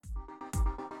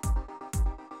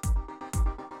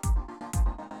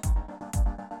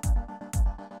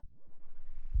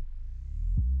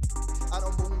I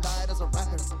don't moonlight as a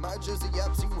rapper. My jersey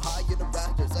up too high in the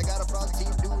rafters. I got a front team,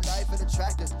 new life and a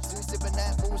tractor. Still sipping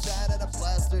that moonshine and a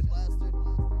plastered.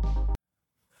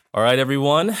 All right,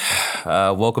 everyone.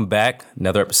 Welcome back.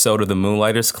 Another episode of the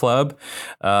Moonlighters Club.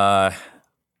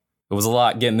 It was a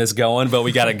lot getting this going, but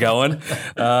we got it going.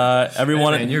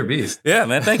 Everyone, hey man, you're a beast. Yeah,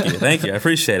 man. Thank you. I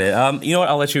appreciate it. You know what?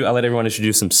 I'll let everyone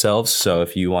introduce themselves. So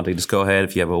if you want to just go ahead,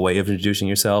 if you have a way of introducing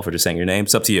yourself or just saying your name,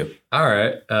 it's up to you. All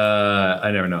right.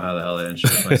 I never know how the hell to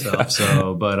introduce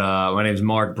myself. But my name's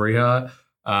Mark Breghaut.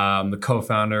 I'm the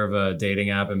co-founder of a dating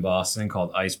app in Boston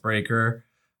called Icebrkr.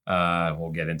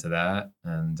 We'll get into that,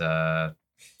 and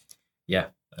yeah,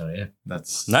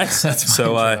 that's nice. That's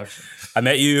so I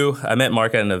met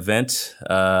Mark at an event. We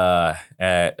were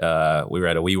at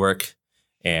a WeWork,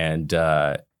 and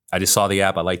I just saw the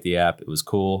app. I liked the app. It was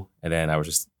cool, and then I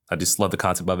just love the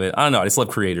concept of it. I don't know. I just love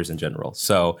creators in general.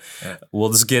 So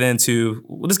we'll just get into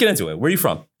it. Where are you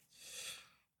from?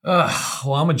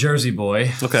 Well, I'm a Jersey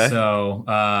boy. Okay. So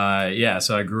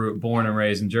so I born and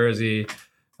raised in Jersey.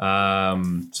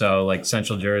 So like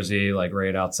Central Jersey, like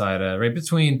right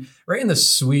in the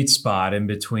sweet spot in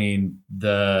between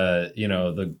the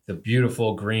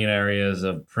beautiful green areas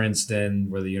of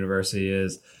Princeton, where the university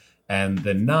is, and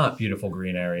the not beautiful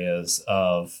green areas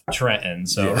of Trenton.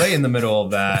 So right in the middle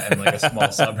of that, and like a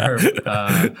small suburb.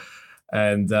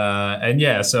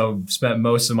 So spent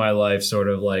most of my life sort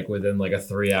of like within like a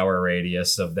 3-hour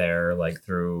radius of there, like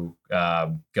through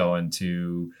going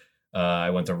to. I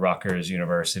went to Rutgers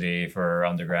University for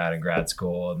undergrad and grad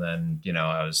school. And then,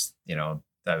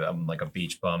 I'm like a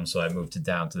beach bum. So I moved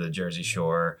down to the Jersey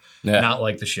Shore, not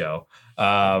like the show.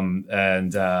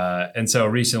 And so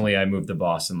recently I moved to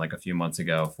Boston like a few months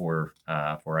ago for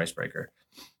Icebrkr.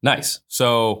 Nice.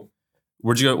 So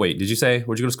where'd you go? Wait, did you say,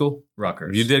 where'd you go to school?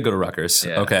 Rutgers. You did go to Rutgers.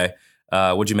 Yeah. Okay.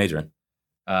 What'd you major in?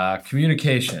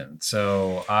 Communication.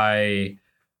 So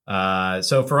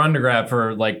for undergrad,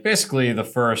 for like basically the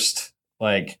first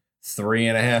like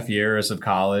 3.5 years of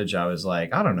college, I was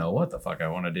like, I don't know what the fuck I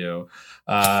want to do.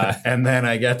 And then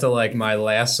I get to like my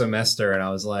last semester, and I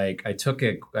was like, I took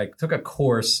a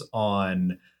course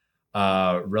on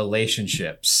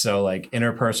relationships. So like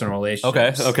interpersonal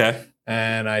relationships. Okay.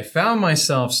 And I found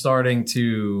myself starting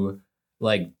to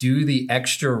like do the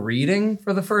extra reading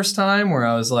for the first time, where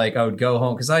I was like, I would go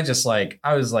home because I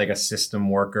was like a system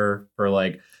worker for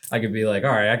like, I could be like,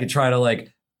 all right, I could try to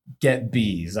like get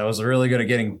B's. I was really good at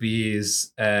getting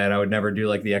B's, and I would never do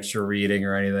like the extra reading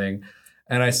or anything.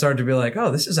 And I started to be like,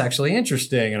 oh, this is actually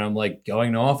interesting. And I'm like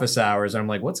going to office hours. And I'm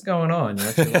like, what's going on? You're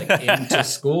actually like into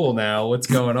school now. What's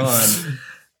going on?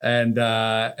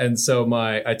 And so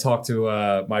I talked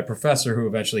to my professor, who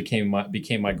eventually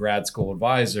became my grad school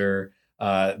advisor.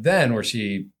 Where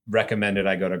she recommended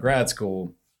I go to grad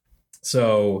school.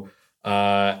 So,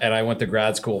 and I went to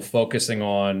grad school focusing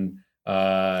on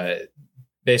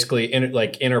basically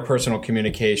interpersonal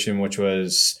communication, which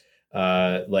was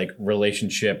like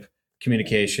relationship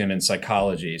communication and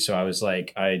psychology. So I was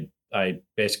like, I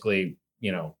basically,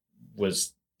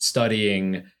 was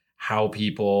studying how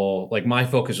people, like my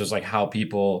focus was like how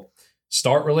people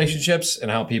start relationships and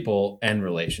how people end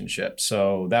relationships.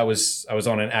 So I was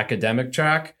on an academic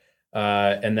track.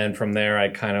 And then from there, I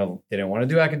kind of didn't want to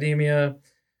do academia.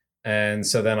 And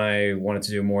so then I wanted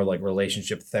to do more like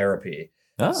relationship therapy.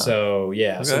 Oh, so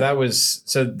yeah, okay.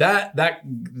 So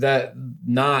that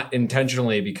not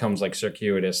intentionally becomes like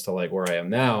circuitous to like where I am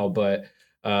now. But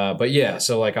yeah,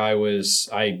 so like I was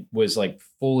like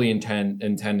fully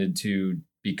intended to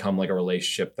become like a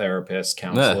relationship therapist,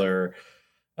 counselor.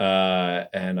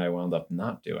 And I wound up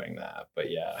not doing that, but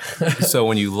yeah. So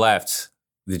when you left,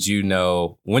 when did you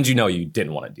know you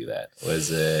didn't want to do that?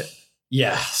 Was it?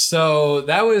 Yeah. So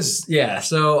that was,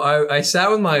 So I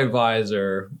sat with my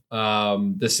advisor,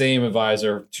 the same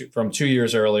advisor from 2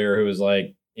 years earlier, who was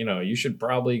like, you should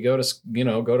probably go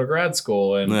to grad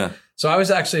school. And so I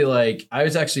was actually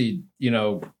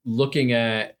looking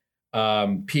at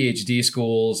PhD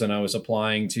schools, and I was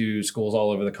applying to schools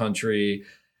all over the country.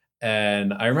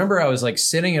 And I remember I was like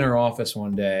sitting in her office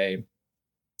one day,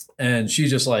 and she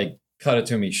just like cut it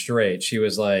to me straight. She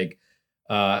was like,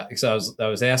 because I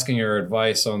was asking her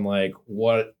advice on like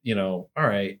what, all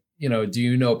right, do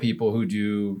you know people who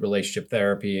do relationship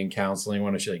therapy and counseling?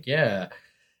 And she's like, yeah,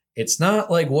 it's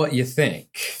not like what you think.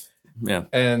 Yeah.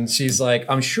 And she's like,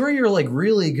 I'm sure you're like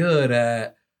really good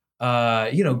at,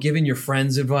 giving your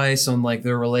friends advice on like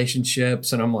their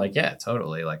relationships. And I'm like, yeah,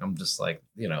 totally. Like, I'm just like,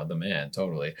 the man,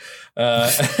 totally.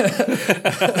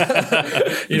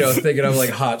 Thinking I'm like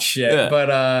hot shit. Yeah.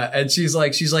 But, and she's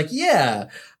like,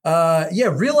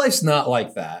 real life's not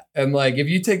like that. And like, if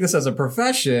you take this as a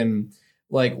profession,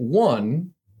 like,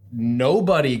 one,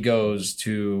 nobody goes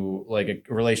to like a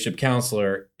relationship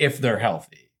counselor if they're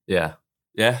healthy. Yeah.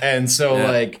 Yeah. And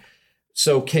so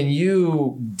so can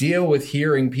you deal with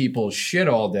hearing people shit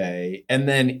all day? And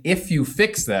then if you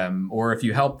fix them or if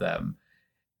you help them,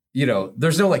 you know,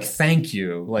 there's no like thank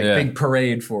you, like big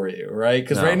parade for you, right?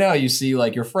 Because right now you see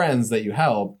like your friends that you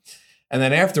help, and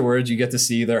then afterwards you get to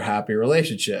see their happy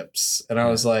relationships. And I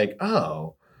was like,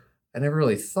 oh, I never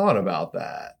really thought about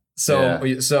that.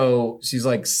 So she's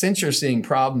like, since you're seeing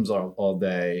problems all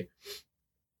day,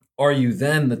 are you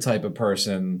then the type of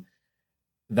person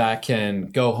that can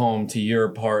go home to your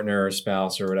partner or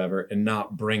spouse or whatever and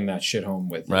not bring that shit home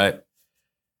with you? Right.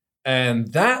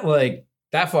 And that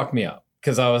fucked me up.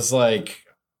 Cause I was like,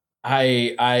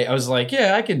 I was like,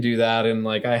 yeah, I can do that. And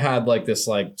like, I had like this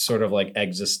like sort of like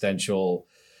existential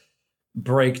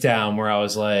breakdown where I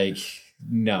was like,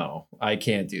 no, I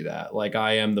can't do that. Like,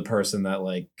 I am the person that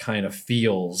like kind of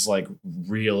feels like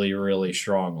really, really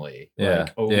strongly. Yeah.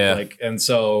 Like, and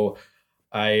so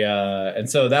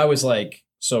that was like,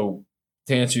 so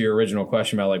to answer your original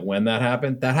question about like when that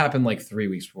happened like 3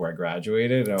 weeks before I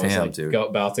graduated. And I was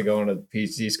about to go into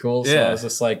PhD school. So I was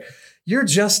just like, you're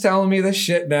just telling me this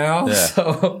shit now. Yeah.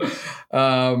 So,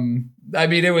 I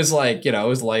mean, it was like, you know, it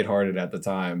was lighthearted at the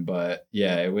time, but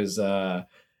yeah, it was, So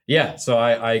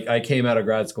I came out of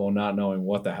grad school not knowing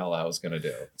what the hell I was going to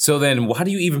do. So then why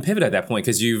do you even pivot at that point?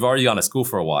 Because you've already gone to school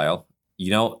for a while. You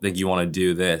don't think you want to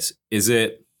do this. Is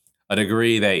it a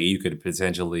degree that you could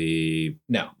potentially...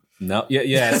 No.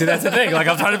 Yeah. See, that's the thing. Like,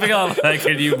 I'm trying to figure out, like,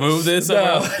 can you move this?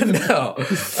 No.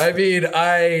 I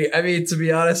mean, to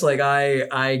be honest, like,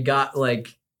 I got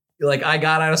I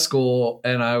got out of school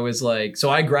and I was like,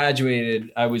 so I graduated.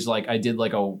 I was like, I did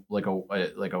like a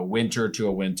winter to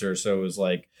a winter. So it was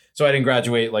like, so I didn't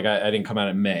graduate. Like, I didn't come out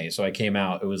in May. So I came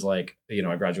out. It was like, you know,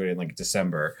 I graduated in like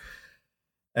December,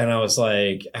 and I was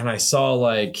like, and I saw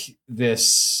like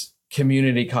this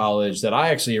community college that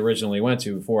I actually originally went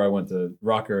to before I went to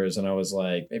Rutgers. And I was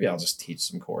like, maybe I'll just teach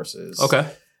some courses. Okay.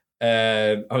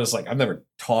 And I was like, I've never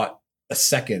taught a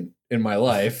second in my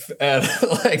life. And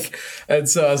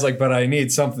so I was like, but I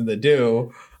need something to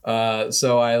do.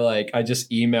 So I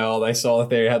just emailed, I saw that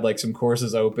they had like some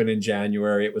courses open in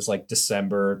January. It was like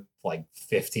December, like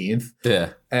 15th. Yeah.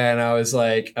 And I was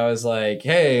like,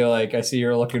 hey, like, I see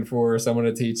you're looking for someone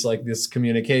to teach like this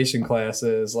communication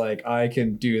classes. Like, I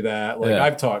can do that. Like,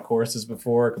 I've taught courses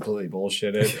before, completely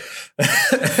bullshitted.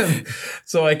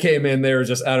 So I came in there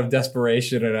just out of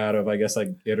desperation and out of, I guess, like,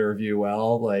 interview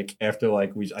well. Like, after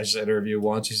like I just interviewed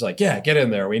once, she's like, yeah, get in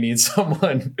there. We need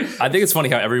someone. I think it's funny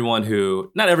how not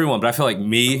everyone, but I feel like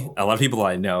a lot of people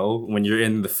I know, when you're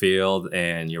in the field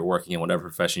and you're working in whatever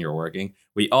profession you're working,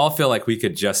 we all feel like we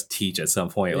could just teach at some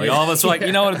point. Like, all of us are like,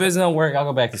 you know what, if it doesn't work, I'll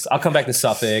come back to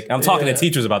Suffolk. I'm talking to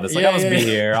teachers about this. Like, I'll just be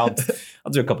here. I'll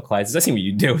do a couple classes. I see what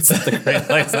you do. It's something great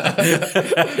like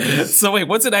that. So wait,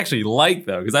 what's it actually like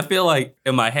though? Because I feel like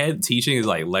in my head, teaching is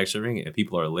like lecturing and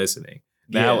people are listening.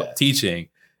 Now teaching,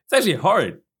 it's actually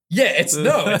hard. Yeah, it's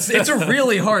a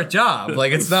really hard job.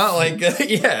 Like, it's not like,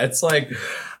 it's like,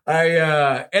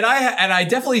 I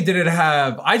definitely didn't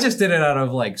have, I just did it out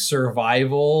of like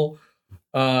survival.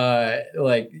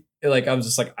 Like I was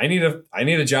just like, I need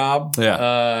a job.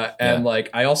 And like,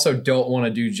 I also don't want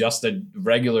to do just a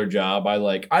regular job.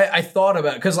 I thought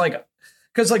about, cause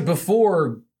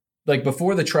before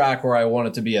the track where I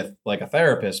wanted to be a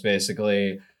therapist,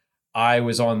 basically, I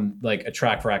was on like a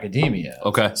track for academia.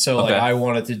 Okay. So like I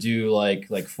wanted to do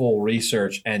like full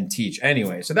research and teach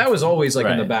anyway. So that was always like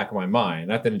in the back of my mind.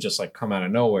 That didn't just like come out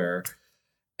of nowhere.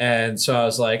 And so I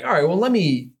was like, all right, well,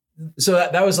 so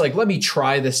that was like, let me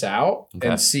try this out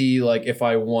and see like if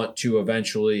I want to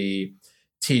eventually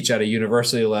teach at a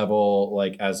university level,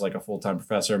 like as like a full-time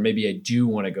professor. Maybe I do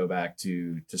want to go back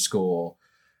to school.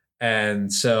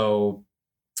 And so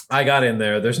I got in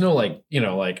there. There's no like, you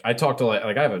know, like I talked to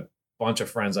like I have a bunch of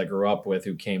friends I grew up with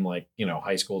who came like, you know,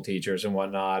 high school teachers and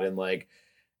whatnot. And like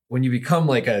when you become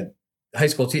like a high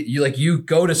school teacher, you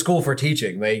go to school for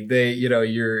teaching. They you know,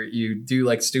 you do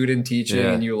like student teaching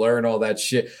and you learn all that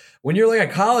shit. When you're like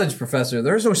a college professor,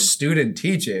 there's no student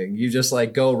teaching. You just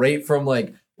like go right from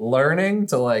like learning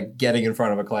to like getting in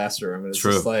front of a classroom. And it's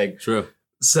just like true.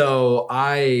 So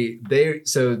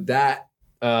that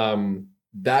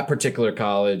particular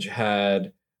college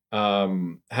had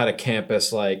a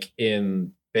campus like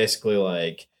in basically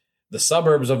like the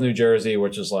suburbs of New Jersey,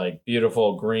 which is like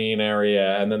beautiful green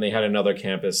area. And then they had another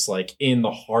campus like in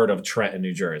the heart of Trenton,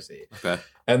 New Jersey. Okay.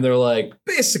 And they're like,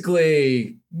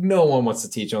 basically no one wants to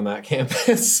teach on that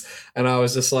campus. And I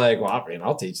was just like, well, I mean,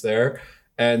 I'll teach there.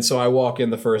 And so I walk in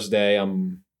the first day,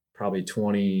 I'm probably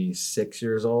 26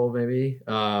 years old, maybe,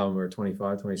 or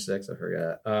 25, 26, I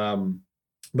forget.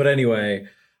 But anyway,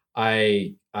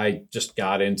 I just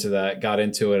got into it,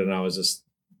 and I was just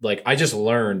like, I just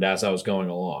learned as I was going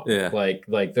along. Yeah.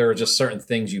 Like there are just certain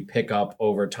things you pick up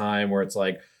over time where it's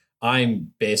like,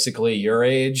 I'm basically your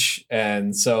age.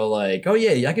 And so like, oh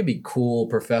yeah, I could be cool,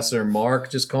 Professor Mark,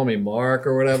 just call me Mark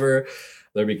or whatever.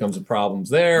 There becomes a problems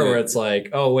there where it's like,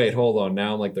 oh wait, hold on.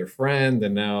 Now I'm like their friend.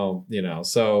 And now,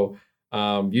 so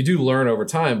you do learn over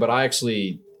time, but I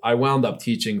wound up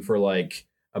teaching for like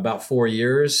about 4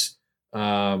 years.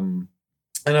 So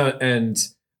during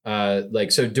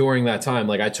that time,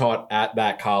 like I taught at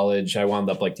that college, I wound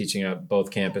up like teaching at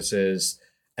both campuses,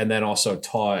 and then also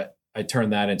I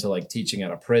turned that into like teaching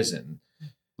at a prison.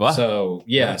 Wow. So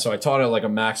so I taught at like a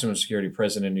maximum security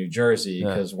prison in New Jersey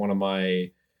because one of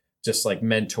my just like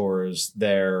mentors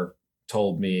there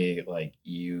told me like,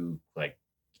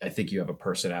 I think you have a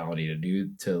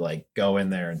personality to like go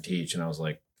in there and teach. And I was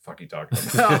like, fuck you talking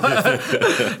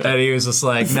about? And he was just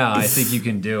like, no, I think you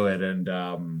can do it.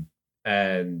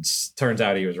 And turns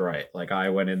out he was right. Like I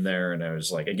went in there and I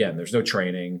was like, again, there's no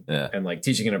training, and like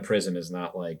teaching in a prison is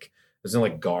not like, there's no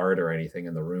like guard or anything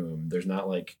in the room. There's not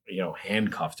like,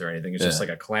 handcuffed or anything. It's just like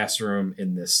a classroom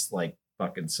in this like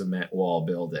fucking cement wall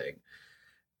building.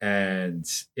 And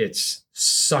it's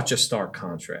such a stark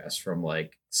contrast from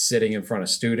like sitting in front of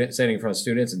students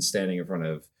and standing in front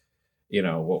of,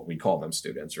 what we call them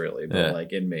students really, but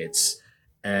like inmates.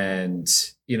 And,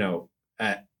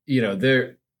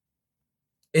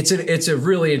 it's a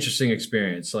really interesting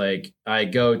experience. Like I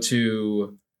go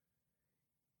to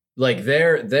like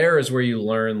there is where you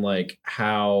learn like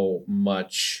how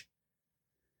much,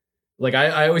 like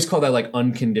I always call that like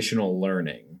unconditional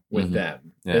learning with them.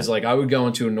 It's like I would go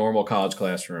into a normal college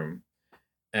classroom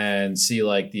and see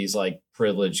like these like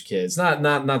privileged kids, not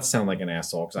to sound like an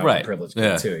asshole, because I'm a privileged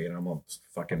kid too. I'm a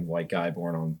fucking white guy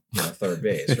born on third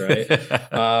base, right?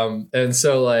 And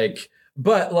so like,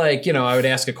 but like, I would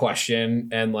ask a question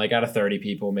and like out of 30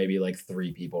 people, maybe like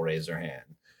 3 people raise their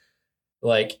hand.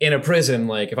 Like in a prison,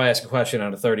 like if I ask a question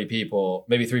out of 30 people,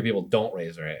 maybe 3 people don't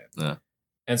raise their hand. Yeah.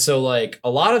 And so like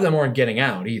a lot of them aren't getting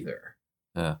out either.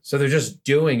 Yeah. So they're just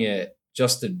doing it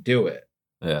just to do it.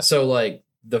 Yeah. So like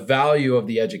the value of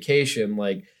the education,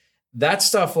 like that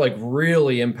stuff like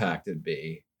really impacted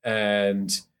me.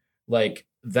 And like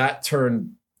that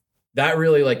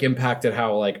really like impacted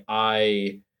how like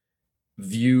I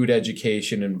viewed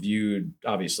education and viewed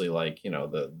obviously like,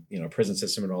 the, prison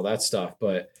system and all that stuff.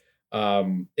 But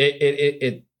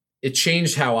it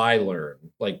changed how I learn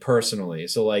like personally.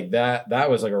 So like that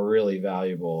was like a really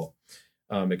valuable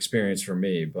experience for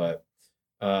me. But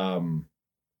yeah,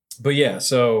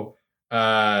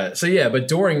 but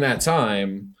during that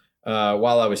time,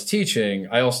 while I was teaching,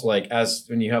 I also like, as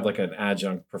when you have like an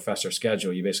adjunct professor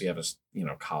schedule, you basically have a,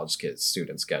 college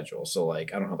student schedule. So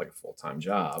like, I don't have like a full-time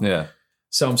job. Yeah.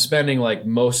 So I'm spending like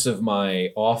most of my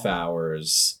off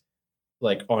hours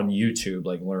like on YouTube,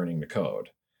 like learning the code.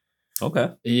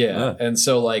 Okay. Yeah. And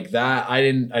so like that, I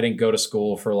didn't go to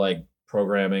school for like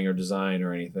programming or design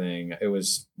or anything. It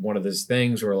was one of those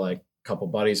things where like a couple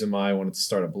buddies of mine wanted to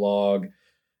start a blog,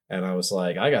 and I was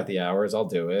like, I got the hours, I'll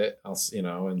do it.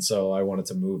 And so I wanted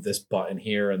to move this button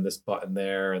here and this button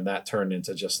there. And that turned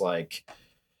into just like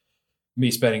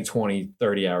me spending 20,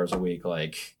 30 hours a week,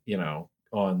 like,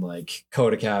 on like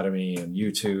Code Academy and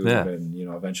YouTube and,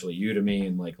 eventually Udemy,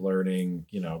 and like learning,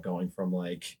 going from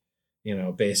like,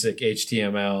 basic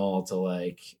HTML to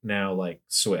like now like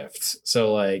Swift.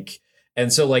 So like,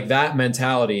 and so like that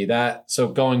mentality so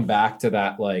going back to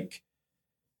that, like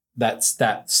that's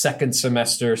that second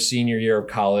semester, senior year of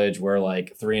college, where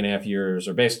like 3.5 years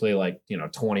or basically like,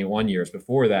 21 years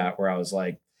before that, where I was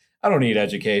like, I don't need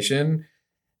education.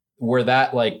 Where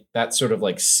that sort of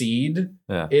like seed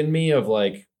in me of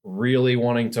like really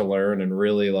wanting to learn and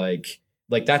really like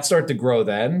that started to grow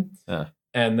then. Yeah.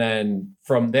 And then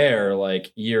from there,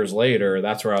 like years later,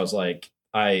 that's where I was like,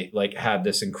 I like had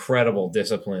this incredible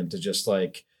discipline to just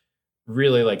like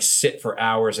really like sit for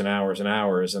hours and hours and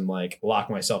hours and like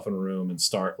lock myself in a room and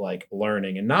start like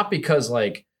learning. And not because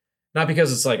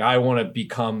it's like I want to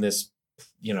become this,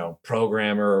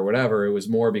 programmer or whatever. It was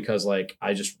more because like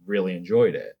I just really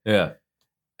enjoyed it. Yeah.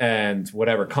 And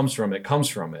whatever comes from it comes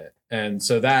from it. And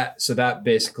so that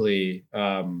basically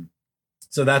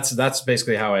that's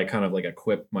basically how I kind of like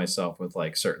equip myself with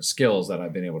like certain skills that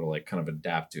I've been able to like kind of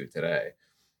adapt to today.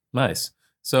 Nice.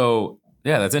 So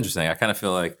yeah, that's interesting. I kind of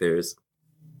feel like there's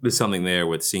something there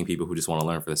with seeing people who just want to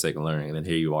learn for the sake of learning, and then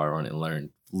here you are wanting to learn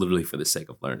literally for the sake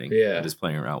of learning. Yeah. And just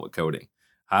playing around with coding.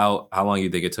 How long do you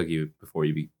think it took you before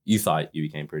you thought you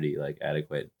became pretty like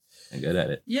adequate and good at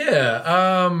it?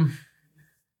 Yeah.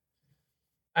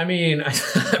 I mean, I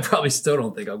probably still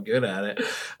don't think I'm good at it.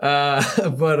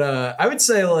 But I would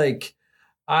say like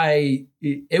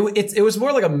it was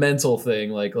more like a mental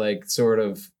thing, like sort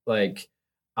of like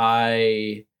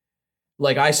I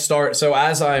start, so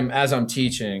as I'm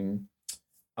teaching,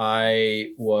 I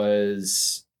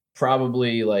was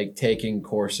probably like taking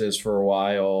courses for a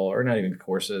while, or not even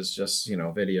courses, just,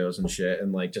 videos and shit,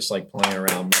 and like just like playing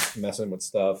around, messing with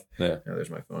stuff. Yeah. Oh, there's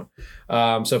my phone.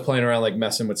 So playing around, like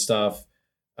messing with stuff.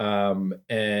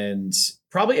 And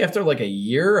probably after like a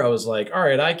year, I was like, all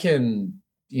right, I can,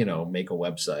 make a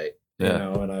website,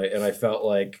 and I felt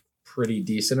like pretty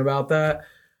decent about that.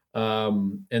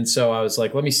 And so I was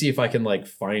like, let me see if I can like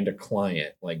find a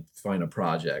client, like find a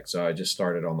project. So I just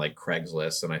started on like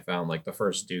Craigslist, and I found like the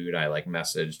first dude I like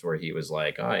messaged where he was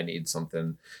like, oh, I need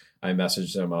something. I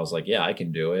messaged him. I was like, yeah, I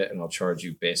can do it, and I'll charge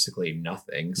you basically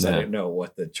nothing. So I didn't know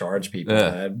what to charge people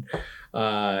had.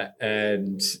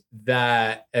 And so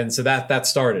that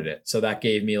started it. So that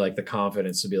gave me like the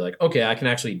confidence to be like, okay, I can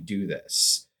actually do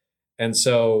this. And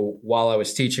so while I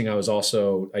was teaching, I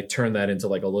turned that into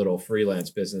like a little freelance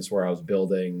business where I was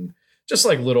building just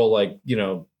like little, like,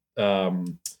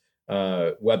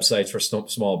 websites for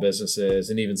small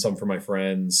businesses, and even some for my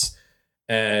friends.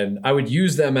 And I would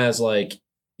use them as like,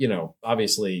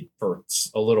 obviously for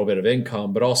a little bit of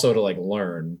income, but also to like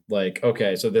learn, like,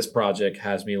 okay, so this project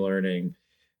has me learning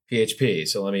PHP,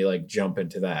 so let me like jump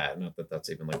into that. Not that that's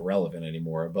even like relevant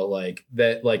anymore, but like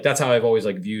that, like that's how I've always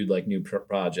like viewed like new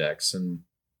projects.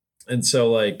 And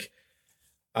so like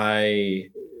I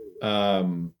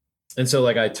turned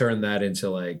that into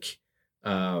like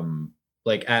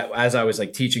as I was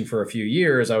like teaching for a few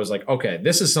years, I was like, okay,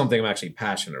 this is something I'm actually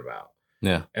passionate about.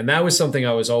 Yeah. And that was something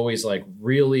I was always like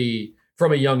really,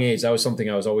 from a young age, that was something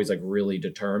I was always like really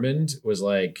determined, was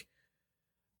like,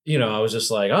 I was just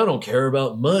like, I don't care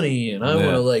about money, and I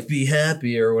want to like be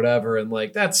happy or whatever. And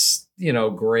like, that's,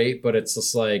 great. But it's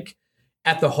just like,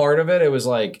 at the heart of it, it was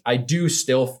like, I do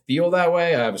still feel that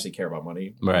way. I obviously care about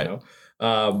money. Right.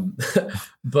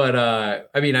 But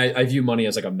I mean, I view money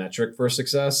as like a metric for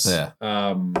success. Yeah.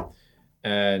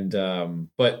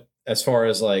 But as far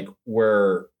as like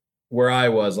where I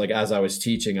was, like, as I was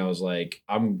teaching, I was like,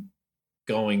 I'm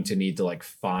going to need to like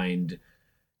find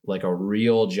like a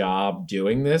real job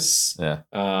doing this. Yeah.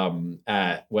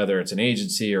 At whether it's an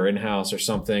agency or in-house or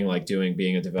something, like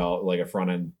being a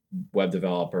front-end web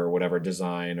developer, or whatever,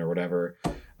 design or whatever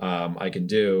I can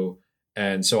do.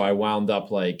 And so I wound up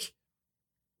like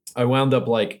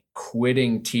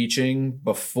quitting teaching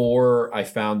before I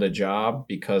found a job,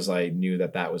 because I knew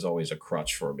that was always a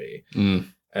crutch for me.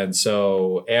 And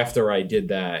so after I did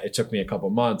that, it took me a couple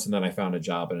months, and then I found a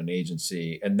job in an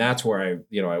agency, and that's where I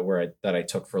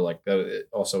took for like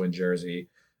also in Jersey,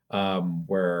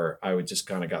 where I would just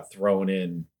kind of got thrown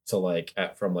in to like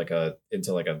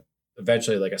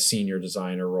eventually like a senior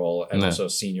designer role, and also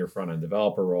senior front end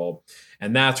developer role,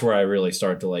 and that's where I really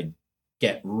start to like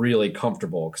get really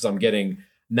comfortable, because I'm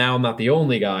not the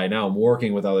only guy. Now I'm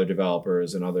working with other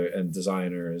developers and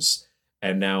designers.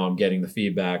 And now I'm getting the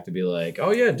feedback to be like, oh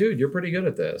yeah, dude, you're pretty good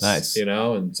at this. Nice.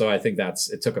 And so I think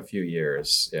it took a few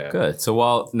years. Yeah. Good. So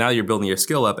while now you're building your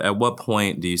skill up, at what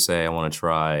point do you say, I want to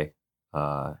try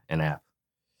an app?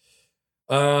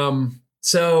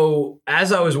 So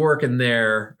as I was working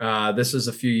there, this was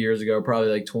a few years ago, probably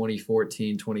like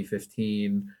 2014,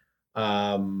 2015.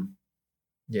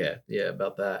 Yeah,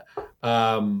 about that.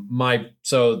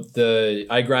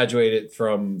 I graduated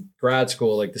from grad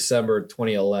school like December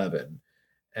 2011.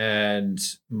 And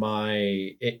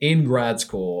in grad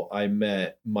school, I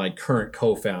met my current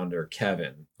co-founder,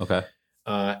 Kevin. Okay.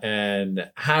 And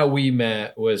how we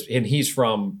met was, and he's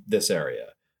from this area.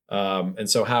 And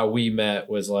so how we met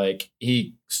was like,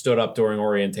 he stood up during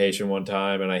orientation one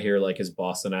time, and I hear like his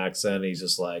Boston accent. He's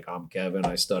just like, I'm Kevin.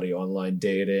 I study online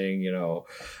dating,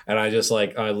 and I just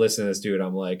like, I listen to this dude.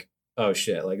 I'm like, oh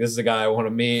shit, like this is a guy I want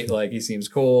to meet. Like he seems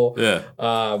cool. Yeah.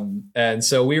 And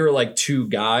so we were like two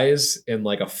guys in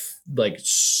like a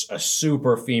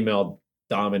super female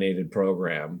dominated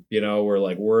program, where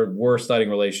like we're studying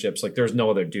relationships. Like there's no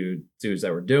other dudes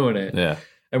that were doing it. Yeah.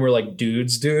 And we're like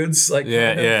dudes. Like,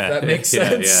 yeah. That makes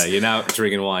sense. Yeah. You're now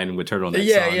drinking wine with turtlenecks.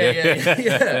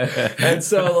 Yeah. And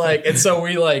so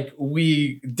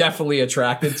we definitely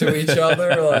attracted to each other.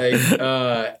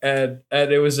 And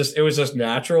it was just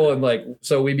natural. And like,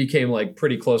 so we became like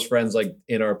pretty close friends, like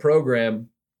in our program.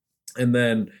 And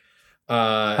then,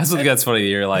 I still think that's funny.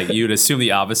 You're like, you'd assume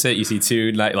the opposite. You see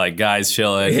two like guys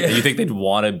chilling. Yeah. And you think they'd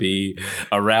want to be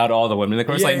around all the women in the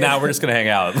course. Nah, we're just gonna hang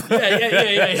out.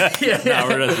 Yeah. Nah,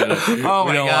 we're just gonna. Oh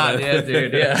my god, yeah,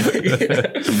 dude, yeah,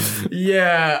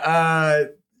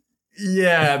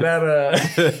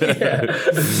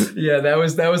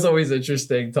 that was always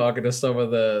interesting talking to some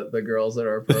of the girls in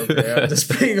our program,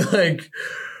 just being like.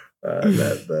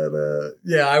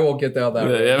 I won't get down that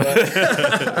road.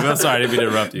 I'm sorry, I didn't mean to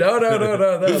interrupt you. No,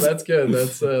 that's good.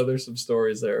 That's there's some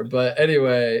stories there. But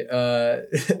anyway, so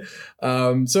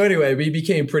anyway, we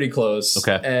became pretty close.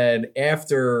 Okay. And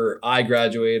after I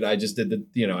graduated, I just did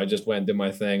I just went and did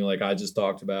my thing, like I just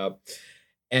talked about.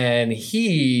 And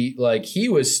he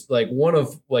was like one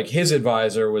of like his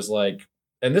advisor was like,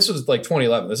 and this was like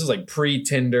 2011. This is like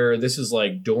pre-Tinder. This is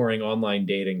like during online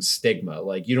dating stigma.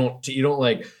 Like you don't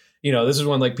like, this is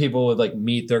when like people would like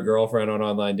meet their girlfriend on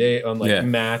online date on like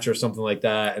Match or something like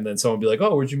that. And then someone would be like,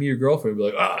 oh, where'd you meet your girlfriend?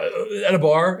 We'd be like, at a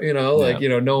bar, no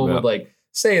one would like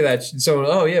say that. So,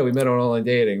 oh yeah, we met on online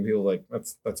dating. People like,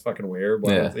 that's fucking weird.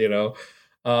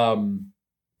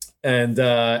 And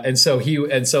so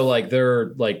like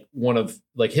they're like one of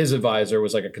like his advisor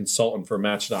was like a consultant for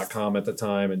Match.com at the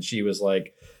time. And she was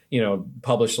like,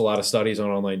 published a lot of studies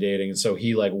on online dating. And so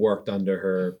he like worked under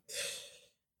her.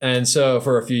 And so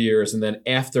for a few years, and then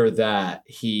after that,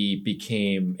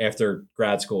 after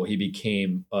grad school, he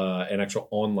became an actual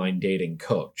online dating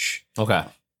coach. Okay.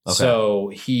 So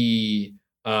he,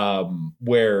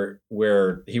 where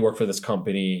he worked for this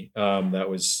company that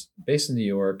was based in New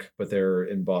York, but they're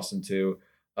in Boston too,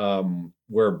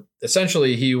 where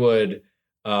essentially he would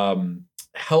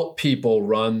help people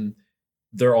run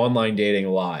their online dating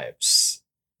lives.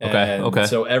 Okay.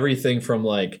 So everything from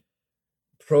like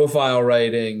profile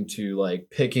writing to like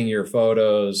picking your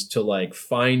photos to like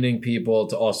finding people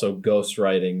to also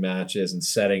ghostwriting matches and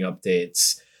setting up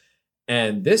dates.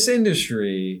 And this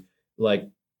industry, like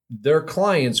their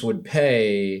clients would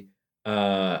pay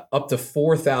up to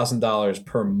 $4,000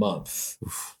 per month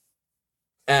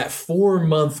at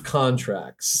 4-month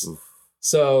contracts. Oof.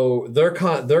 So their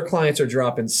clients are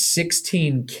dropping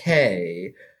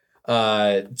 $16K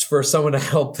for someone to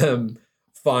help them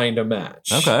find a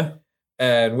match. Okay.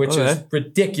 And which is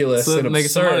ridiculous and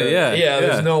absurd.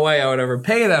 There's no way I would ever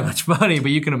pay that much money,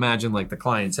 but you can imagine like the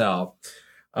clientele.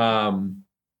 And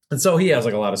so he has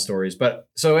like a lot of stories. But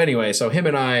so anyway, so him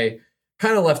and I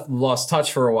kind of lost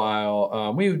touch for a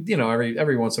while. We,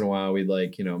 every once in a while we'd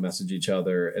like, message each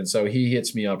other. And so he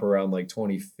hits me up around like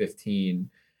 2015.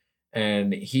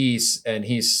 And he's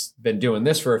been doing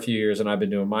this for a few years, and I've been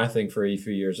doing my thing for a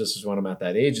few years. This is when I'm at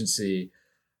that agency.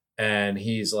 And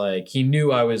he's like, he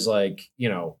knew I was like,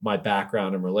 my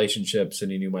background in relationships, and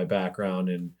he knew my background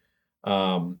and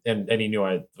he knew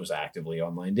I was actively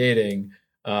online dating.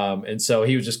 And so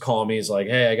he would just call me. He's like,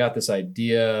 hey, I got this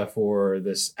idea for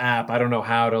this app. I don't know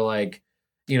how to like,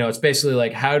 it's basically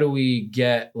like, how do we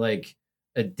get like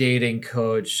a dating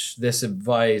coach, this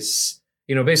advice,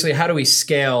 basically how do we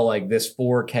scale like this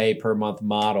 $4K per month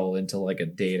model into like a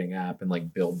dating app and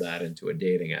like build that into a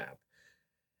dating app.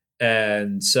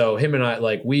 And so him and I,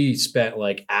 like, we spent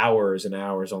like hours and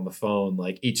hours on the phone,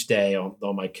 like each day on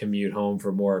my commute home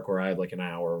from work, where I had like an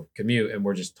hour commute, and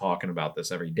we're just talking about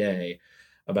this every day,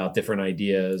 about different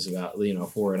ideas about,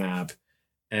 for an app.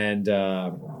 And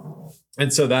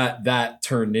so that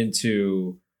turned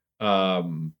into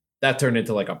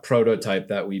like a prototype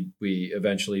that we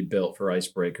eventually built for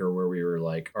Icebrkr, where we were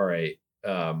like, all right,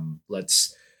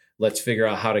 let's figure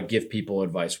out how to give people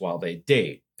advice while they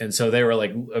date. And so they were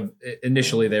like,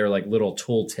 initially they were like little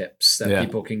tool tips that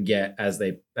people can get as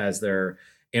they're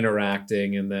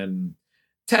interacting, and then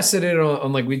tested it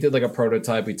on like, we did like a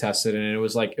prototype, we tested it, and it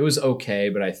was okay,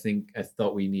 but I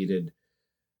thought we needed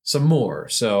some more.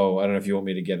 So I don't know if you want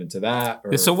me to get into that.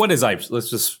 Or... So what is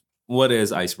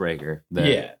Icebrkr?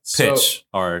 The pitch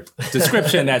or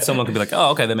description that someone could be like,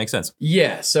 oh, okay, that makes sense.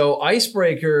 Yeah. So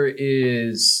Icebrkr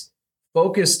is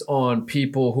focused on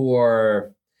people who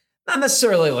are not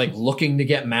necessarily like looking to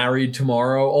get married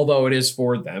tomorrow, although it is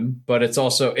for them, but it's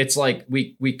like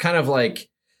we kind of like,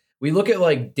 we look at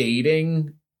like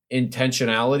dating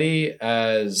intentionality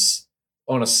as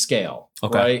on a scale,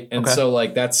 right? And so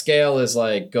like that scale is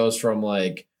like, goes from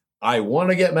like, I want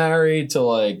to get married to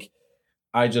like,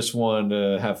 I just want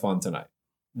to have fun tonight.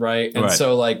 Right. And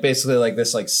so like, basically like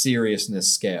this like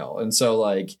seriousness scale. And so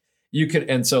like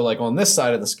on this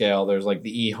side of the scale, there's like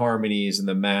the eHarmonies and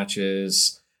the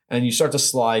matches, and you start to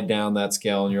slide down that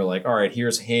scale, and you're like, all right,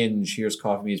 here's Hinge, here's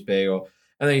Coffee Meets Bagel.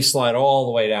 And then you slide all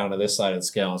the way down to this side of the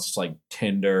scale. It's just like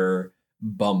Tinder,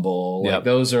 Bumble. Like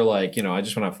those are like, I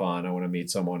just want to have fun. I want to meet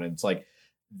someone. And it's like,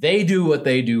 they do what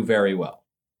they do very well,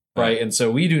 right? And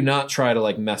so we do not try to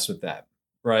like mess with that,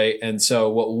 right? And so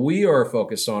what we are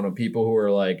focused on are people who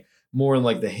are like more in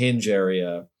like the Hinge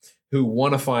area, who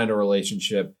want to find a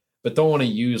relationship but don't want to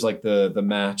use like the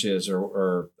matches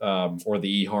or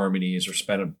the eHarmonies or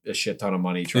spend a shit ton of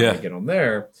money trying to get on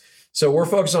there. So we're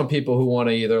focused on people who want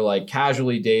to either like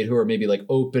casually date, who are maybe like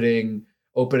opening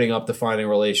up to finding a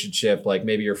relationship. Like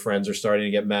maybe your friends are starting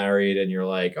to get married and you're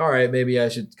like, all right, maybe I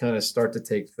should kind of start to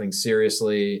take things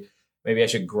seriously. Maybe I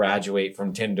should graduate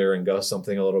from Tinder and go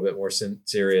something a little bit more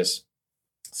serious.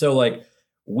 So like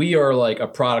we are like a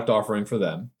product offering for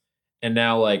them. And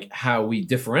now like how we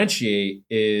differentiate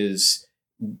is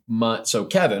so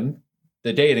Kevin,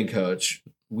 the dating coach,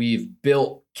 we've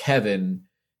built Kevin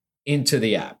into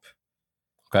the app.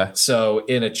 Okay. So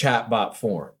in a chatbot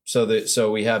form.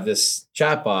 So we have this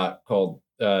chatbot called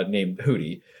named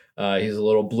Hootie. He's a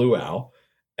little blue owl.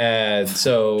 And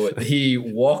so he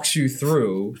walks you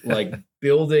through like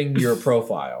building your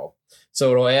profile.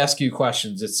 So it'll ask you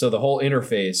questions. So the whole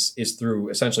interface is through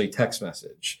essentially text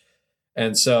message.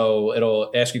 And so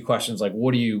it'll ask you questions like,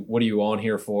 what are you on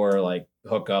here for? Like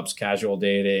hookups, casual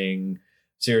dating,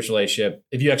 serious relationship.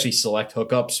 If you actually select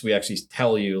hookups, we actually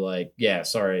tell you like, yeah,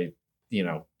 sorry,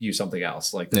 use something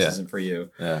else. Like this isn't for you.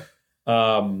 Yeah.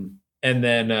 And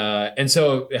then, and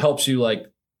so it helps you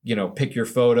like, pick your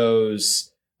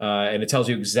photos, and it tells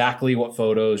you exactly what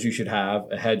photos you should have: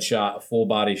 a headshot, a full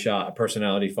body shot, a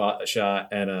personality shot,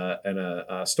 and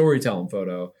a storytelling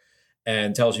photo,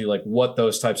 and tells you like what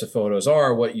those types of photos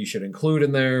are, what you should include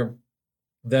in there.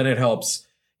 Then it helps,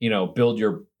 build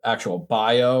your actual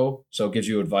bio. So it gives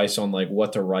you advice on like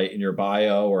what to write in your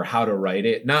bio or how to write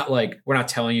it. Not like we're not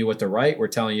telling you what to write. We're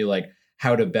telling you like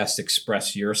how to best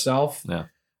express yourself. Yeah.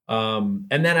 And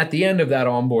then at the end of that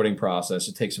onboarding process,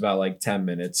 it takes about like 10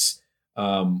 minutes.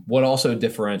 What also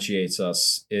differentiates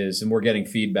us is, and we're getting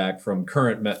feedback from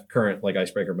current like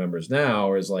Icebreaker members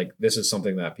now, is like, this is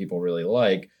something that people really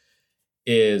like,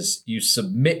 is you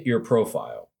submit your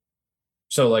profile.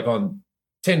 So like on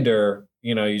Tinder,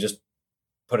 you just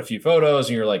put a few photos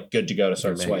and you're like good to go to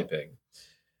start swiping.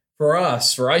 For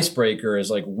us, for Icebreaker,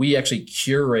 is like we actually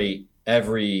curate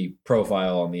every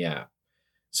profile on the app.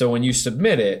 So when you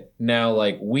submit it, now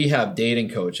like we have dating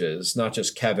coaches, not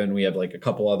just Kevin, we have like a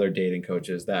couple other dating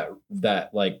coaches that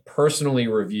like personally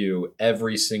review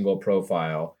every single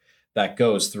profile that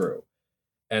goes through.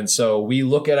 And so we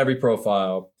look at every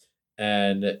profile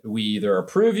and we either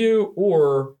approve you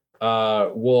or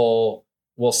we'll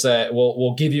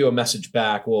give you a message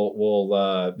back.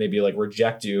 We'll maybe like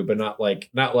reject you, but not like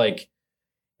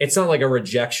it's not like a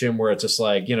rejection where it's just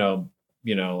like,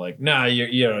 like, nah,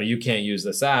 you can't use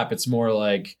this app. It's more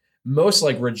like most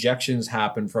like rejections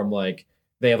happen from like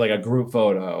they have like a group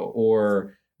photo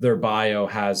or their bio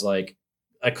has like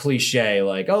a cliche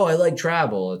like, oh, I like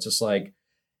travel. It's just like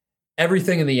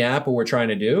everything in the app, what we're trying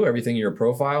to do, everything in your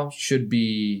profile should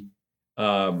be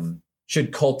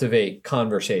should cultivate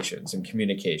conversations and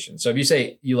communication. So if you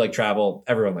say you like travel,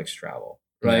 everyone likes to travel,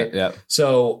 right? Yeah.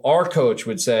 So our coach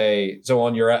would say, so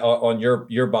on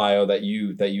your bio that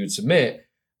you would submit,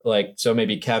 like, so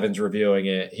maybe Kevin's reviewing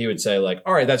it, he would say like,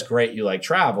 all right, that's great, you like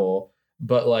travel,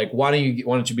 but like, why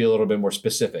don't you be a little bit more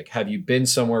specific? Have you been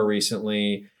somewhere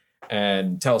recently?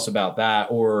 And tell us about that.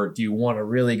 Or do you want to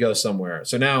really go somewhere?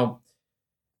 So now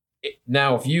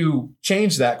if you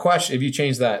change that question, if you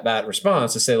change that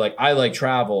response to say like, I like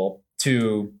travel,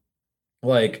 to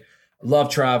like, love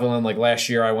traveling. Like last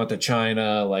year I went to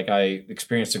China. Like I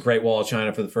experienced the Great Wall of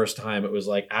China for the first time. It was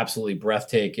like absolutely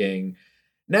breathtaking.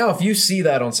 Now, if you see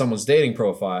that on someone's dating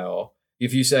profile,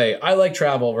 if you say, I like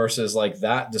travel versus like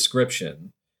that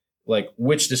description, like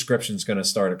which description is going to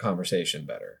start a conversation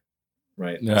better?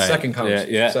 Right. Second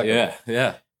conversation.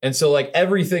 Yeah. And so like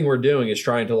everything we're doing is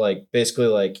trying to like basically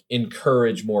like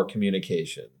encourage more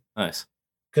communication. Nice.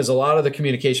 Because a lot of the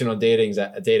communication on dating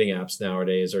apps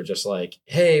nowadays are just like,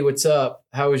 hey, what's up?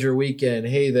 How was your weekend?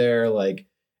 Hey there. Like,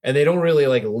 and they don't really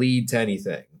like lead to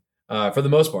anything. For the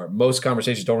most part, most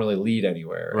conversations don't really lead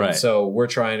anywhere. Right. And so we're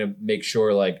trying to make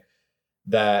sure like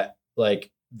that, like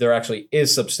there actually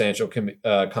is substantial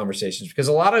conversations, because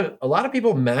a lot of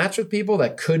people match with people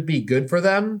that could be good for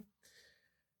them.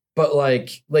 But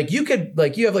like you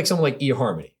have like someone like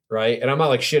eHarmony, right? And I'm not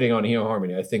like shitting on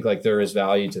eHarmony. I think like there is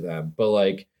value to them, but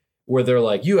like where they're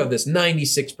like, you have this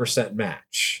 96%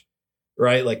 match,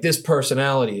 right? Like this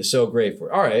personality is so great for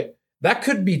it. All right, that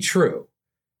could be true,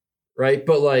 right?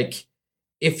 But like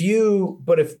if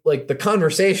like the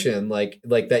conversation, like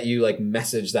that you like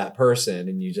message that person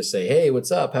and you just say, hey,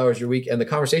 what's up? How was your week? And the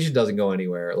conversation doesn't go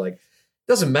anywhere. Like it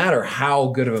doesn't matter how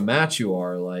good of a match you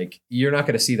are. Like you're not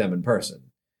going to see them in person.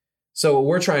 So what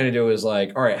we're trying to do is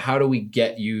like, all right, how do we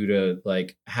get you to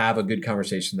like have a good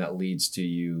conversation that leads to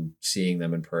you seeing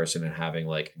them in person and having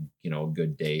like, a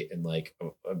good date and like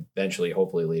eventually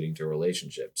hopefully leading to a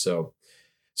relationship. So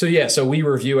yeah, so we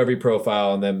review every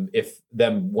profile, and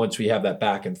then once we have that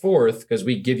back and forth, because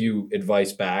we give you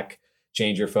advice back,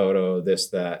 change your photo, this,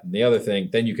 that, and the other thing,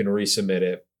 then you can resubmit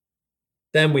it.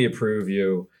 Then we approve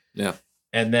you. Yeah.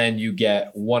 And then you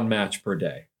get one match per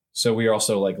day. So we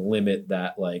also like limit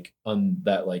that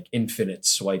that infinite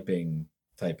swiping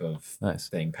type of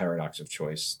thing, paradox of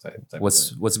choice type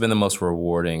What's been the most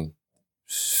rewarding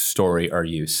story or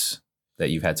use that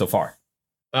you've had so far?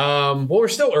 Well, we're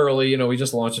still early. We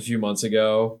just launched a few months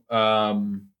ago.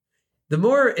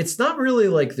 It's not really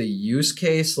like the use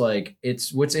case. Like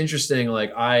it's what's interesting.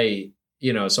 Like my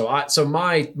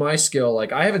skill.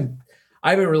 Like I haven't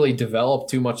really developed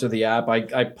too much of the app.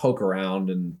 I poke around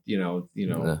and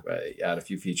add a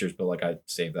few features, but like I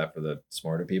save that for the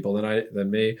smarter people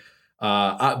than me.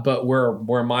 But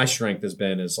where my strength has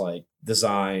been is like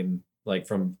design, like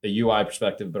from the UI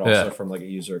perspective, but also from like a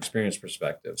user experience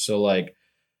perspective. So like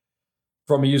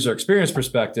from a user experience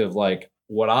perspective, like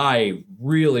what I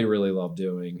really, really love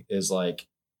doing is like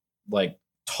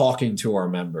talking to our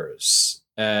members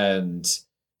and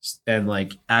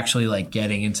like actually like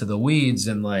getting into the weeds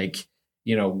and like,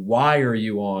 why are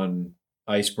you on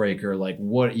Icebrkr? Like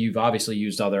what, you've obviously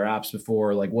used other apps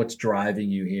before, like what's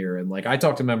driving you here? And like I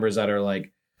talk to members that are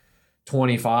like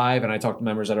 25 and I talk to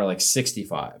members that are like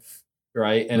 65.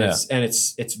 Right. And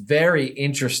it's very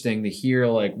interesting to hear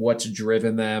like what's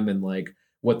driven them and like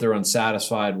what they're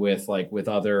unsatisfied with, like with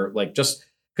other, like just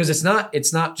because it's not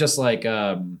just like,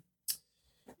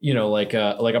 like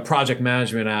a project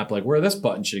management app, like where this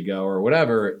button should go or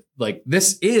whatever. Like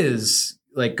this is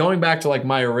like going back to like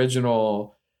my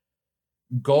original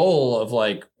goal of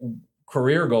like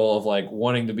career goal of like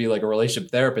wanting to be like a relationship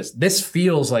therapist. This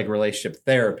feels like relationship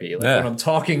therapy. Like when I'm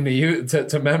talking to you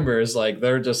to members, like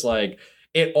they're just like,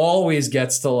 it always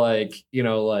gets to like,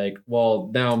 like,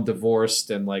 well, now I'm divorced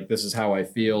and like, this is how I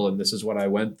feel and this is what I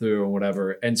went through and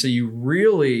whatever. And so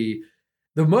the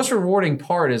most rewarding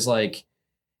part is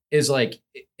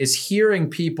hearing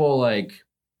people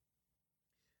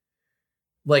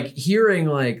hearing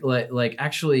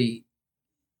actually,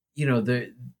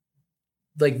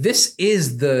 this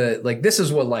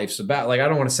is what life's about. Like, I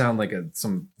don't want to sound like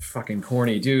some fucking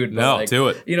corny dude. But no, do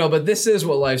it. But this is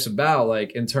what life's about.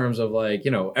 Like in terms of like,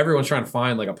 everyone's trying to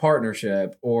find like a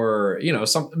partnership or,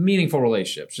 some meaningful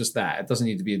relationships, just that. It doesn't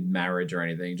need to be marriage or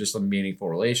anything, just a meaningful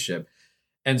relationship.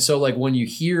 And so like when you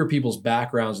hear people's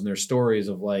backgrounds and their stories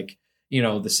of like, the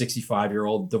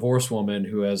 65-year-old divorced woman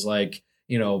who has like,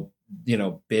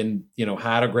 been,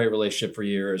 had a great relationship for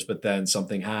years, but then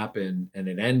something happened and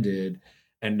it ended.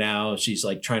 And now she's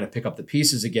like trying to pick up the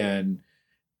pieces again.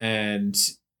 And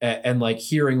like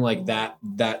hearing like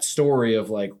that story of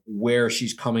like where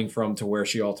she's coming from to where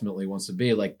she ultimately wants to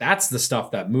be, like, that's the stuff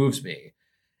that moves me.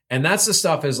 And that's the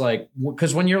stuff is like,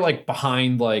 because when you're like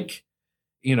behind like,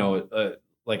 a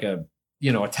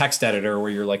text editor where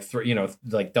you're like,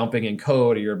 like dumping in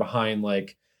code, or you're behind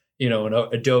like, an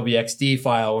Adobe XD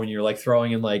file when you're like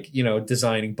throwing in like,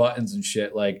 designing buttons and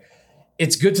shit. Like,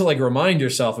 it's good to like remind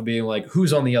yourself of being like,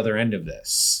 who's on the other end of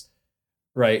this,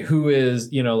 right? Who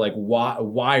is, like,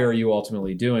 why are you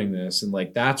ultimately doing this? And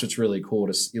like, that's what's really cool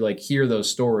to see, like hear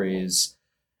those stories.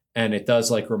 And it does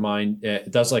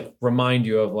remind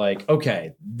you of like,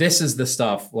 okay, this is the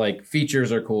stuff, like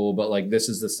features are cool, but like, this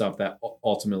is the stuff that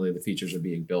ultimately the features are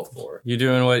being built for. You're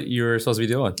doing what you were supposed to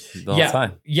be doing the whole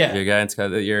time. Yeah. Your guidance, they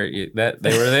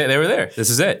were there. This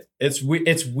is it.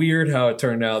 It's weird how it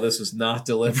turned out. This was not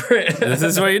deliberate. This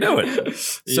is what you're doing.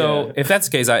 So if that's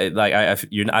the case,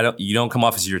 you don't come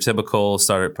off as your typical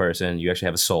startup person. You actually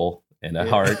have a soul and a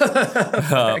heart.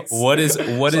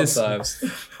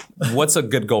 What's a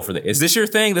good goal for this? Is this your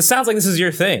thing? This sounds like this is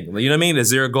your thing. You know what I mean?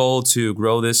 Is there a goal to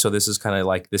grow this? So this is kind of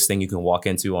like this thing you can walk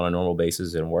into on a normal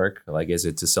basis and work? Like, is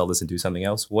it to sell this and do something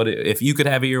else? What if you could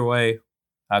have it your way?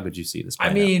 How could you see this? All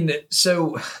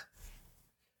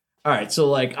right.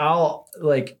 So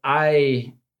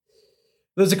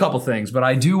there's a couple things, but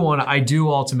I do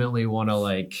ultimately want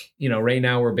to right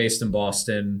now we're based in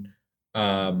Boston.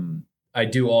 I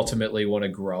do ultimately want to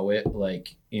grow it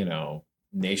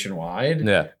nationwide.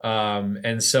 Yeah.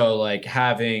 And so like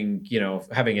having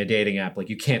a dating app, like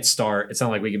you can't start, it's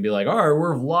not like we can be like, all right,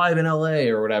 we're live in LA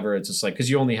or whatever. It's just like, cause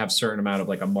you only have a certain amount of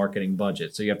like a marketing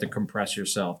budget. So you have to compress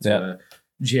yourself to a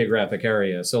geographic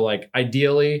area. So like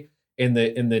ideally in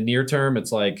the near term,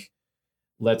 it's like,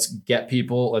 let's get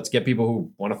people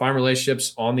who want to find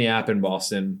relationships on the app in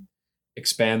Boston.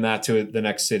 expand that to the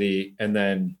next city, and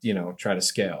then, you know, try to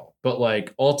scale. But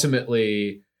like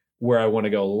ultimately where I want to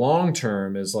go long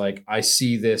term is like, I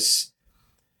see this,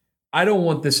 I don't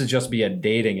want this to just be a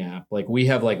dating app. Like we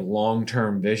have like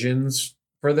long-term visions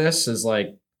for this, is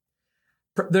like,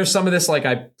 there's some of this like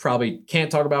I probably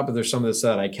can't talk about, but there's some of this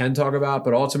that I can talk about.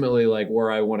 But ultimately, like where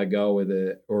I want to go with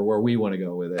it, or where we want to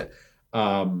go with it,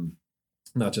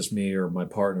 not just me or my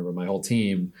partner, but my whole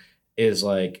team, is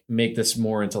like make this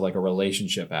more into like a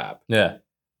relationship app. Yeah.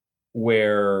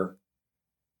 Where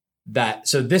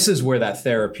so this is where that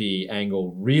therapy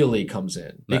angle really comes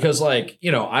in, because like,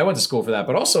 you know, I went to school for that,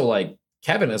 but also like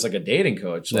Kevin as like a dating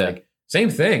coach, like same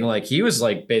thing. Like he was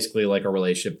like basically like a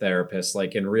relationship therapist,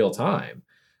 like in real time,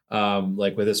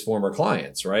 like with his former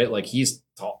clients, right? Like he's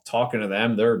talking to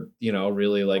them. They're, you know,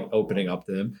 really like opening up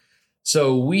to them.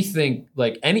 So we think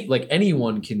like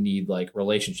anyone can need like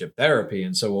relationship therapy.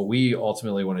 And so what we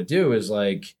ultimately want to do is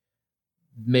like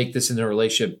make this into a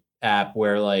relationship app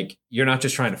where like you're not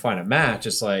just trying to find a match.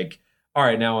 It's like, all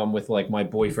right, now I'm with like my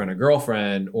boyfriend or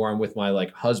girlfriend, or I'm with my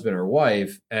like husband or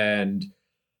wife, and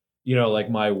you know, like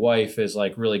my wife is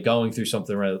like really going through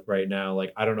something right now.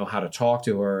 Like, I don't know how to talk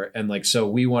to her. And like, so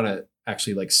we want to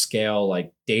actually like scale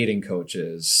like dating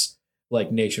coaches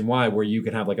like nationwide, where you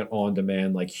can have like an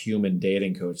on-demand, like human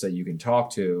dating coach that you can talk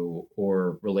to,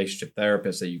 or relationship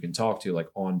therapist that you can talk to like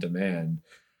on demand.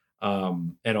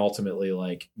 And ultimately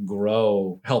like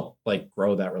help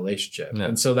grow that relationship. Yeah.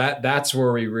 And so that's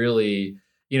where we really,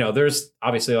 you know, there's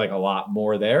obviously like a lot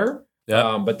more there.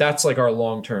 Yeah. But that's like our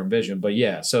long-term vision. But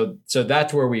yeah, so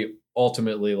that's where we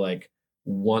ultimately like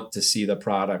want to see the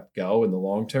product go in the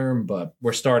long term. But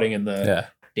we're starting in the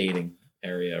dating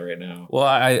area right now. Well,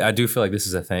 I do feel like this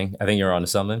is a thing. I think you're onto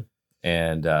something.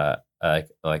 And like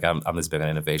I'm this big on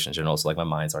innovation in general. So like my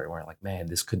mind's already working like, man,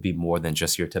 this could be more than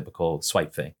just your typical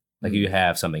swipe thing. Like you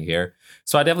have something here.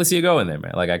 So I definitely see you going there,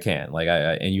 man. Like I can. Like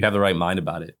and you have the right mind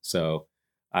about it. So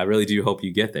I really do hope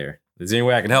you get there. If there's any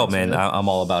way I can help, man, I'm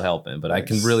all about helping. But nice. I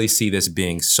can really see this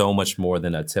being so much more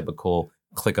than a typical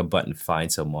click a button,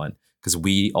 find someone. Because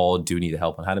we all do need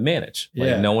help on how to manage. Like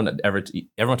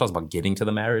everyone talks about getting to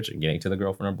the marriage and getting to the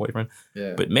girlfriend or boyfriend.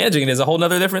 Yeah. But managing it is a whole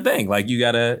nother different thing. Like you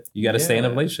gotta stay in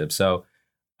a relationship. So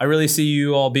I really see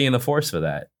you all being the force for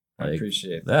that. Like, I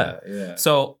appreciate that. Yeah.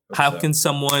 So how can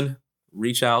someone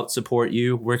reach out, support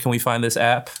you? Where can we find this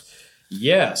app?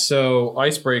 Yeah, so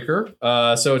Icebreaker.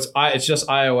 So it's just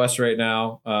iOS right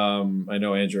now. I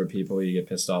know Android people, you get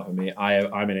pissed off at me.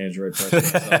 I'm an Android person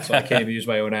myself, so I can't use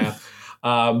my own app.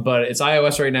 But it's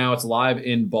iOS right now. It's live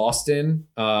in Boston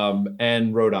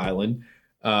and Rhode Island.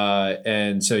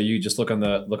 And so you just look on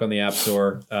the App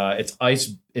Store. It's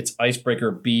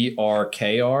Icebreaker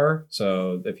BRKR.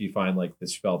 So if you find like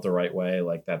this spelled the right way,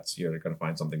 like you're going to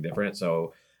find something different.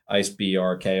 So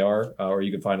Icebrkr, or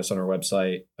you can find us on our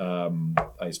website,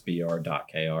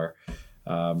 icebr.kr.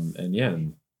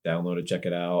 And download it, check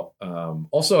it out.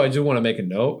 Also, I do want to make a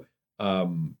note.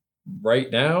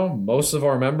 Right now, most of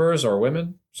our members are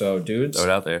women. So dudes, throw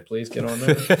it out there. Please get on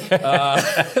there.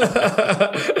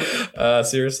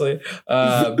 Seriously.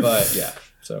 But yeah.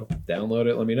 So download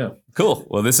it. Let me know. Cool.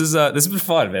 Well, this has been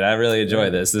fun, man. I really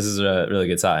enjoyed this. This is a really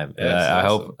good time. Yeah,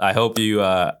 awesome. I hope you.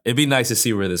 It'd be nice to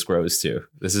see where this grows to.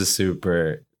 This is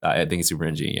super. I think it's super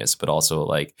ingenious, but also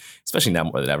like, especially now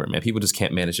more than ever, man. People just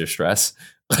can't manage their stress.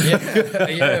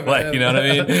 Yeah, like you know what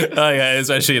I mean.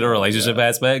 Especially in a relationship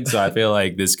aspect. So I feel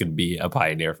like this could be a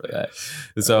pioneer for that.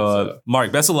 So,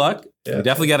 Mark, best of luck. Yeah, we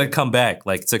definitely got to come back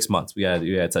like 6 months. We got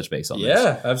to touch base on this.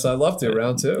 Yeah, absolutely. I'd love to.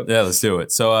 Round 2. Yeah, let's do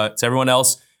it. So to everyone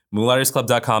else,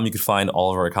 moonlightersclub.com, you can find all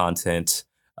of our content.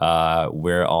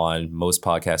 We're on most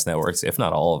podcast networks, if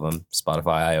not all of them,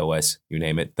 Spotify, iOS, you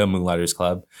name it, the Moonlighters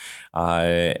Club.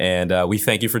 And we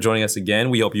thank you for joining us again.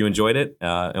 We hope you enjoyed it,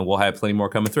 and we'll have plenty more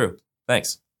coming through.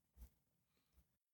 Thanks.